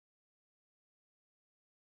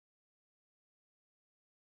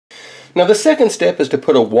Now the second step is to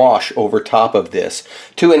put a wash over top of this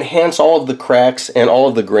to enhance all of the cracks and all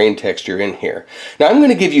of the grain texture in here. Now I'm going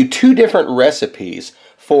to give you two different recipes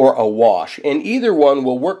for a wash, and either one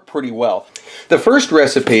will work pretty well. The first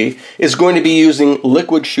recipe is going to be using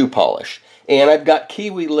liquid shoe polish, and I've got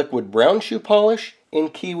Kiwi liquid brown shoe polish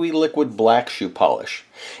and Kiwi liquid black shoe polish.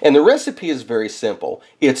 And the recipe is very simple.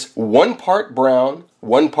 It's 1 part brown,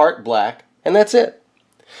 1 part black, and that's it.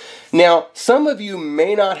 Now, some of you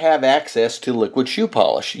may not have access to liquid shoe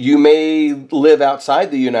polish. You may live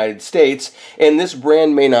outside the United States, and this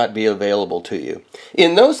brand may not be available to you.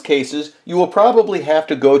 In those cases, you will probably have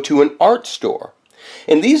to go to an art store.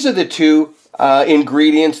 And these are the two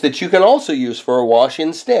ingredients that you can also use for a wash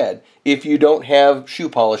instead, if you don't have shoe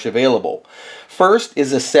polish available. First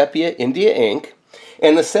is a sepia India ink,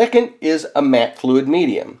 and the second is a matte fluid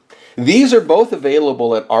medium. These are both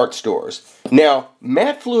available at art stores. Now,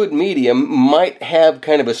 matte fluid medium might have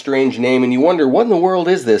kind of a strange name, and you wonder, what in the world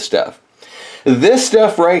is this stuff? This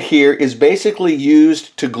stuff right here is basically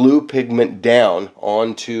used to glue pigment down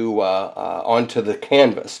onto the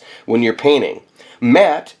canvas when you're painting.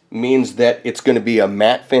 Matte means that it's going to be a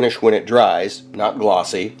matte finish when it dries, not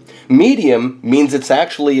glossy. Medium means it's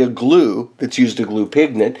actually a glue that's used to glue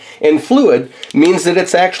pigment. And fluid means that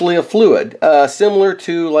it's actually a fluid, similar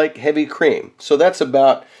to like heavy cream. So that's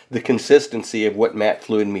about the consistency of what matte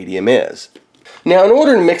fluid medium is. Now, in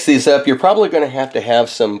order to mix these up, you're probably going to have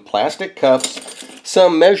some plastic cups,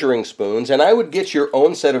 some measuring spoons, and I would get your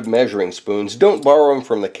own set of measuring spoons. Don't borrow them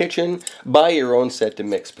from the kitchen. Buy your own set to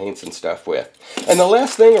mix paints and stuff with. And the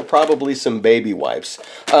last thing are probably some baby wipes.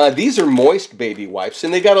 These are moist baby wipes,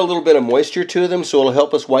 and they got a little bit of moisture to them, so it'll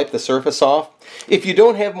help us wipe the surface off. If you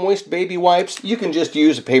don't have moist baby wipes, you can just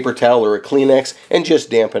use a paper towel or a Kleenex and just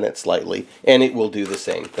dampen it slightly, and it will do the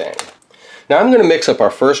same thing. Now I'm going to mix up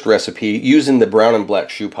our first recipe using the brown and black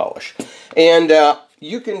shoe polish. And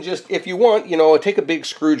you can just, if you want, take a big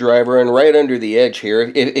screwdriver and right under the edge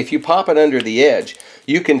here, if you pop it under the edge,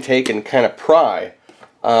 you can take and kind of pry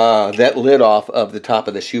that lid off of the top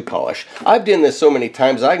of the shoe polish. I've done this so many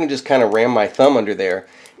times, I can just kind of ram my thumb under there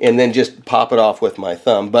and then just pop it off with my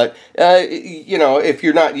thumb. But, if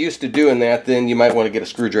you're not used to doing that, then you might want to get a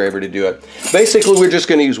screwdriver to do it. Basically, we're just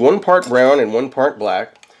going to use 1 part brown and 1 part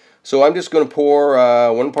black. So I'm just going to pour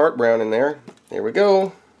 1 part brown in there. There we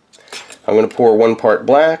go. I'm going to pour 1 part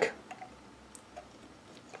black.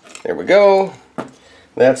 There we go.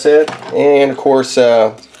 That's it. And of course,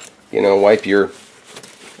 wipe your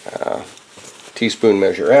teaspoon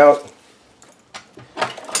measure out.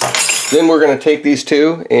 Then we're going to take these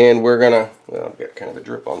two and we're going to, well, I've got kind of a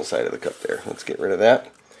drip on the side of the cup there. Let's get rid of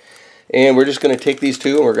that. And we're just going to take these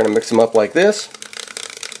two and we're going to mix them up like this.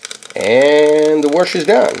 And the wash is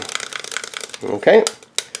done. Okay,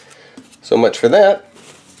 so much for that.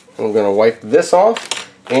 I'm going to wipe this off,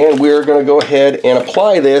 and we're going to go ahead and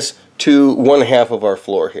apply this to 1/2 of our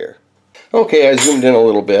floor here. Okay, I zoomed in a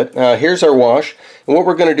little bit. Here's our wash, and what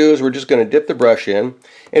we're going to do is we're just going to dip the brush in,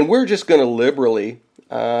 and we're just going to liberally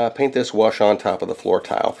paint this wash on top of the floor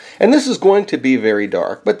tile. And this is going to be very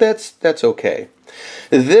dark, but that's okay.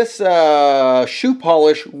 This shoe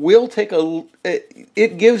polish will take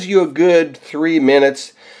it gives you a good 3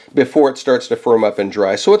 minutes before it starts to firm up and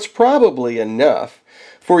dry. So it's probably enough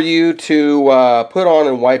for you to put on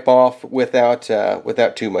and wipe off without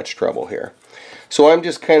too much trouble here. So I'm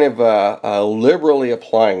just kind of liberally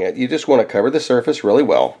applying it. You just want to cover the surface really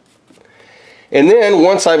well. And then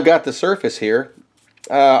once I've got the surface here,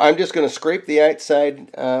 I'm just going to scrape the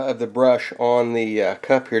outside of the brush on the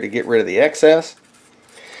cup here to get rid of the excess.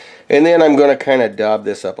 And then I'm going to kind of dab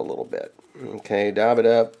this up a little bit. Okay, dab it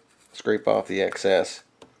up, scrape off the excess,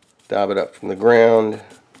 dab it up from the ground,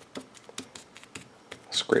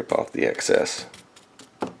 scrape off the excess.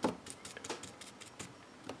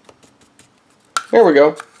 There we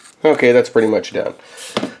go. Okay, that's pretty much done.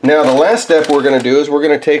 Now the last step we're going to do is we're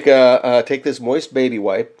going to take this moist baby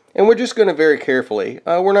wipe, and we're just going to very carefully,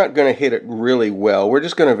 we're not going to hit it really well, we're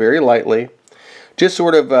just going to very lightly just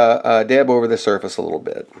sort of dab over the surface a little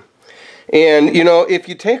bit. And if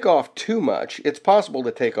you take off too much, it's possible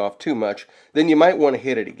to take off too much, then you might want to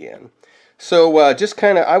hit it again. So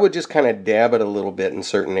I would just kind of dab it a little bit in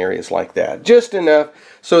certain areas like that. Just enough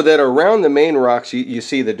so that around the main rocks you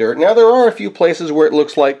see the dirt. Now there are a few places where it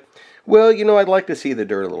looks like, well, I'd like to see the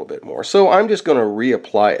dirt a little bit more. So I'm just going to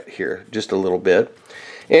reapply it here just a little bit.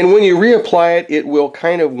 And when you reapply it, it will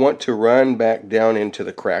kind of want to run back down into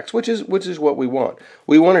the cracks, which is what we want.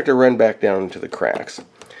 We want it to run back down into the cracks.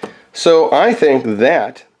 So I think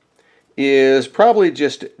that is probably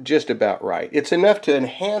just about right. It's enough to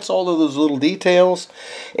enhance all of those little details,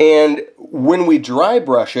 and when we dry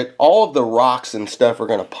brush it, all of the rocks and stuff are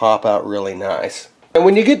going to pop out really nice. And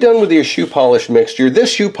when you get done with your shoe polish mixture,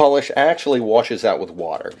 this shoe polish actually washes out with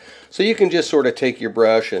water. So you can just sort of take your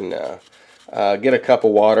brush and get a cup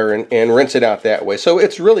of water and rinse it out that way. So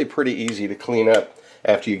it's really pretty easy to clean up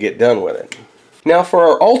after you get done with it. Now for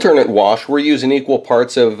our alternate wash, we're using equal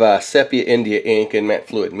parts of Sepia India ink and matte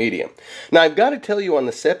fluid medium. Now I've got to tell you on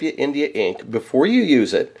the Sepia India ink, before you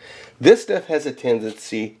use it, this stuff has a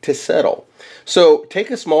tendency to settle. So take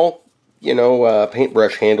a small,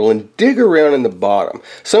 paintbrush handle and dig around in the bottom.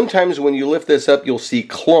 Sometimes when you lift this up, you'll see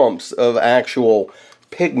clumps of actual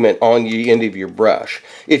pigment on the end of your brush.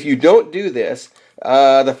 If you don't do this,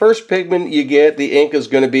 the first pigment you get, the ink is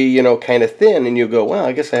going to be, kind of thin, and you'll go, well,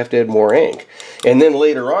 I guess I have to add more ink. And then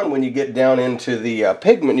later on, when you get down into the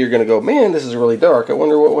pigment, you're going to go, man, this is really dark. I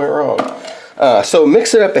wonder what went wrong. So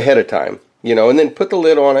mix it up ahead of time, and then put the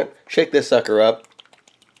lid on it, shake this sucker up.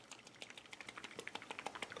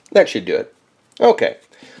 That should do it. Okay,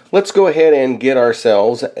 let's go ahead and get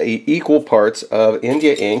ourselves equal parts of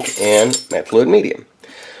India ink and matte fluid medium.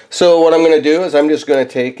 So what I'm going to do is I'm just going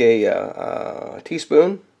to take a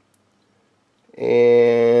teaspoon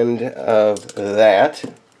and of that.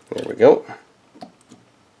 There we go.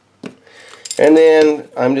 And then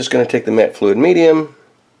I'm just going to take the matte fluid medium,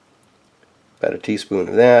 about a teaspoon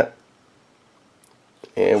of that,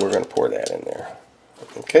 and we're going to pour that in there.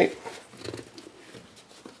 Okay.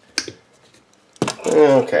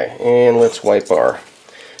 Okay, and let's wipe our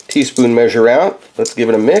teaspoon measure out. Let's give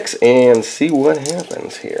it a mix and see what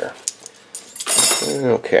happens here.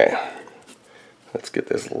 Okay, let's get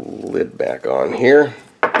this lid back on here.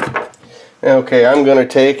 Okay, I'm going to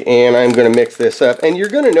take and I'm going to mix this up. And you're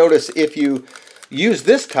going to notice if you use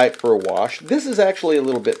this type for a wash, this is actually a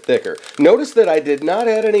little bit thicker. Notice that I did not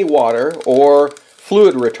add any water or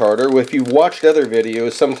fluid retarder. If you've watched other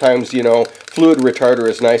videos, sometimes, fluid retarder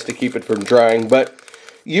is nice to keep it from drying. But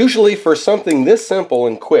usually for something this simple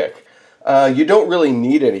and quick, you don't really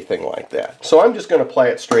need anything like that. So I'm just going to apply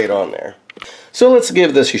it straight on there. So let's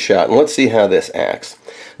give this a shot and let's see how this acts.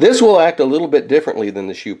 This will act a little bit differently than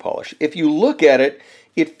the shoe polish. If you look at it,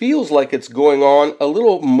 it feels like it's going on a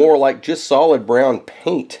little more like just solid brown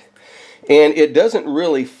paint. And it doesn't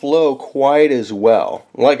really flow quite as well.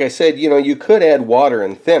 Like I said, you could add water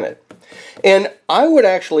and thin it. And I would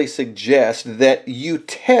actually suggest that you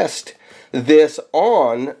test this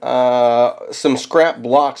on some scrap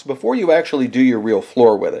blocks before you actually do your real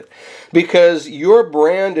floor with it, because your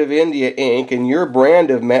brand of India ink and your brand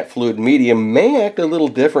of matte fluid medium may act a little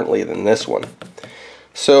differently than this one.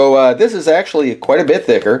 So this is actually quite a bit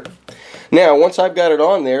thicker. Now once I've got it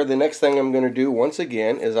on there, the next thing I'm going to do once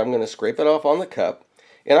again is I'm going to scrape it off on the cup,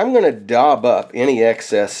 and I'm going to daub up any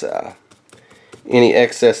excess that's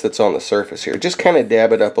on the surface here. Just kind of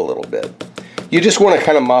dab it up a little bit. You just want to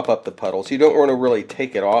kind of mop up the puddles. You don't want to really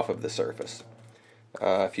take it off of the surface,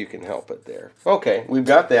 if you can help it there. Okay, we've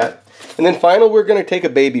got that. And then finally, we're going to take a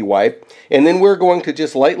baby wipe, and then we're going to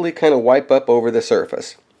just lightly kind of wipe up over the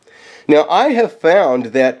surface. Now, I have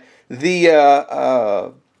found that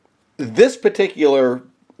the this particular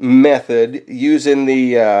method, using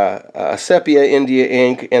the Sepia India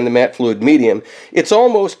ink and the matte fluid medium, it's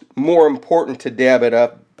almost more important to dab it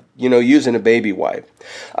up, using a baby wipe.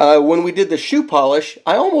 When we did the shoe polish,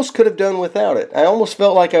 I almost could have done without it. I almost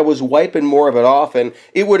felt like I was wiping more of it off, and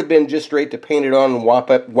it would have been just straight to paint it on and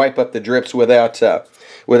wipe up the drips without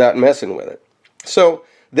messing with it. So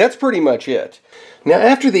that's pretty much it. Now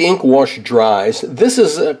after the ink wash dries, this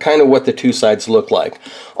is kind of what the two sides look like.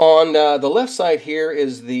 On the left side here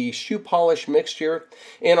is the shoe polish mixture,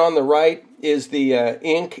 and on the right is the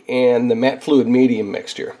ink and the matte fluid medium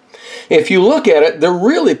mixture. If you look at it, they're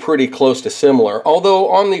really pretty close to similar,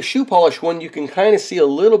 although on the shoe polish one you can kind of see a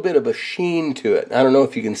little bit of a sheen to it. I don't know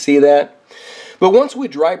if you can see that, but once we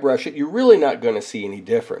dry brush it, you're really not going to see any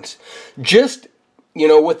difference. Just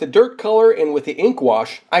with the dirt color and with the ink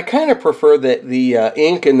wash, I kind of prefer the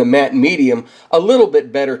ink and the matte medium a little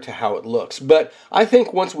bit better to how it looks. But I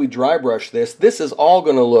think once we dry brush this is all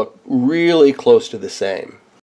going to look really close to the same.